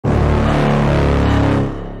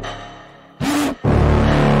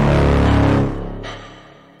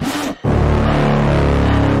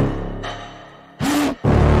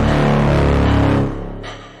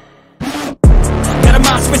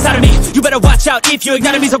watch out if your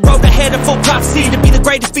enemy's a road ahead of full prophecy to be the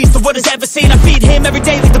greatest beast the world has ever seen. I feed him every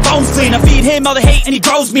day like the bones clean. I feed him all the hate and he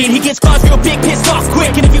grows me, and he gets claws real big, pissed off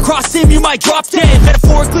quick. And if you cross him, you might drop dead.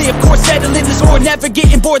 Metaphorically, of course, settling this war, never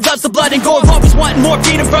getting bored, loves the blood and gore, always wanting more,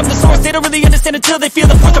 feeding from the source. They don't really understand until they feel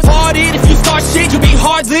the force apart. If you start shit, you'll be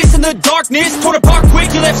heartless in the darkness, torn apart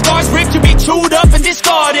quick. You left scars ripped, you'll be chewed up and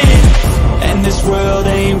discarded. And this world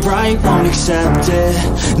ain't right, won't accept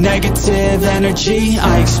it. Negative energy,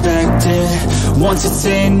 I expect it. Once it's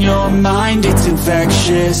in your mind, it's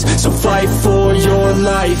infectious. So fight for your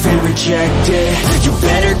life and reject it. You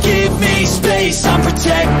better give me space, I'm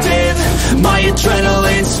protective. My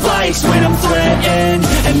adrenaline spikes when I'm threatened.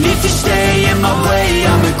 And if you stay in my way,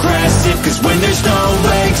 I'm aggressive. Cause when there's no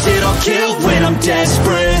exit, I'll kill when I'm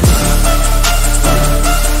desperate.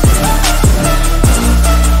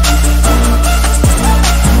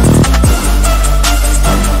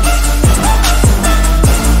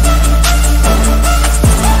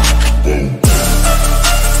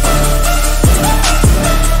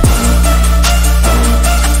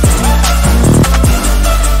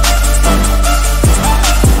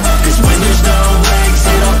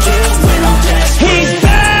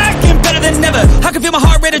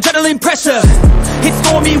 Adrenaline pressure, it's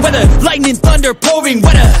stormy weather, lightning, thunder, pouring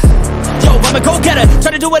weather. Yo, I'm a go-getter,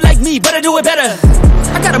 try to do it like me, but I do it better.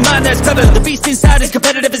 I got a mind that's clever, the beast inside is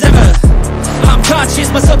competitive as ever. I'm conscious,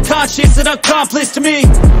 my subconscious, an accomplice to me.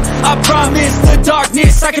 I promise the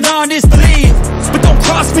darkness, I can honest believe. But don't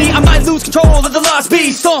cross me, I might lose control of the lost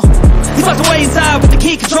beast. He's locked away inside with the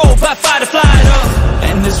key control by fight or flight.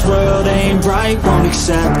 And this world ain't right, won't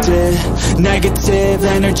accept it. Negative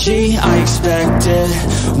energy, I expect it.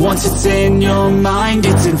 Once it's in your mind,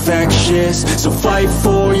 it's infectious. So fight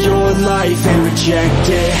for your life and reject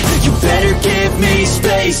it. You better give me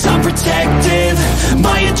space, I'm protective.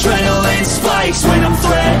 My adrenaline spikes when I'm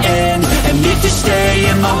threatened. And if you stay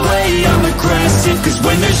in my way, I'm aggressive. Cause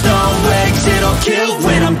when there's no exit, I'll kill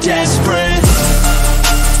when I'm desperate.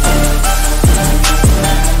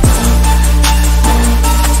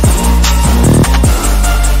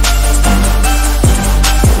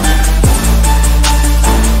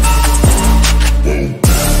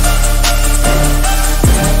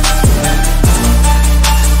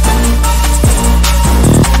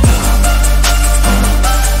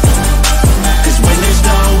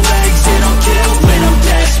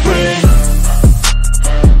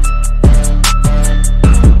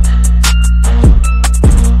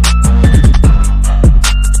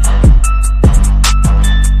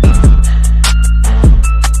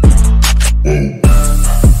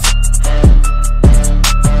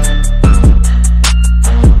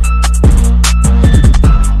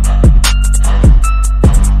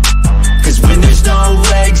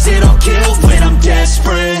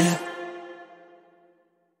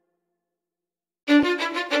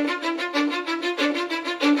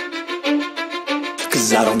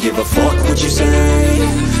 I don't give a fuck what you say.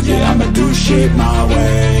 Yeah, I'ma do shit my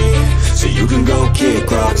way. So you can go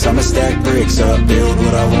kick rocks, I'ma stack bricks up, build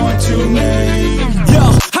what I want to make. Yo,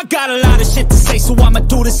 I got a lot of shit to say, so I'ma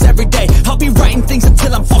do this every day. I'll be writing things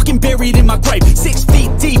until I'm fucking buried in my grave. 6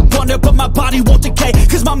 feet deep under, but my body won't decay.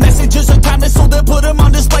 Cause my messages are timeless, so they'll put them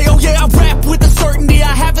on display. Oh yeah, I rap with a certainty,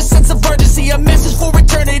 I have a sense of urgency. A message for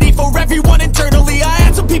eternity, for everyone internally. I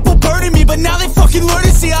had some people burning me, but now they fucking learn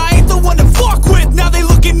to see I ain't the one to fuck with, now they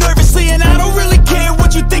looking nervously. And I don't really care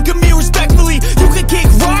what you think of me respectfully. You can kick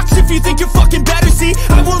rocks if you think you're fucking better, see.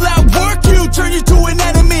 I will outwork you, turn you to an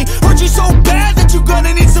enemy. Hurt you so bad that you're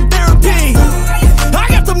gonna need some therapy. I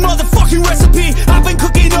got the motherfucking recipe, I've been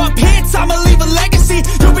cooking up hits, I'ma leave a legacy.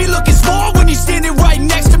 You'll be looking small when you're standing right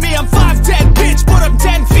next to me. I'm 5'10", bitch, but I'm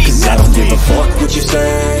 10 feet. Cause I don't give a fuck what you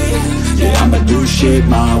say. Yeah, I'ma do shit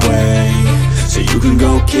my way. So you can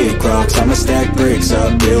go kick rocks, I'ma stack bricks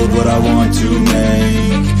up, build what I want to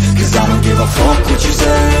make. Cause I don't give a fuck what you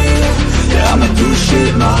say. Yeah, I'ma do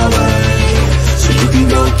shit my way. So you can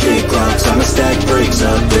go kick rocks, I'ma stack bricks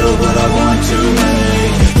up, build what I want to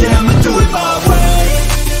make. Yeah, I'ma do it my way.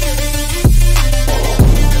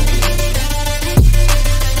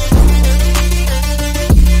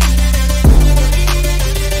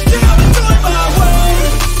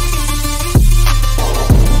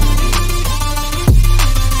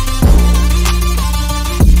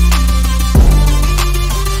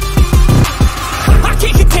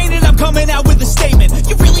 Coming out with a statement.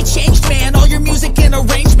 You really changed, man, all your music and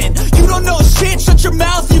arrangement. You don't know shit, shut your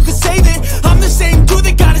mouth, you can save it. I'm the same dude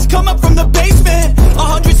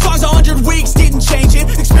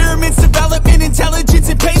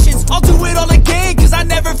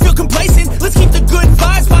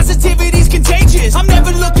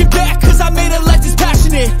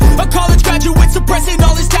wasted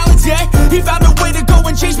all his talents yet. He found a way to go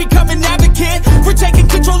and change, become an advocate for taking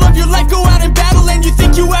control of your life. Go out and battle, and you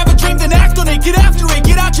think you have a dream, then act on it. Get after it,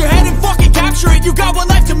 get out your head and fucking capture it. You got one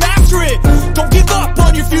life to master it. Don't give up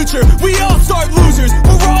on your future. We all start losers.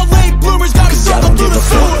 We're all late bloomers. Gotta struggle through the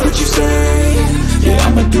sewer. What you say? Yeah,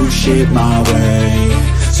 I'ma do shit my way.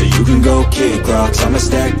 So you can go kick rocks, I'ma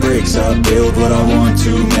stack bricks up, build what I want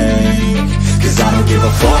to make. Cause I don't give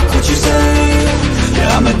a fuck what you say.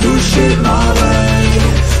 Yeah, I'ma do shit my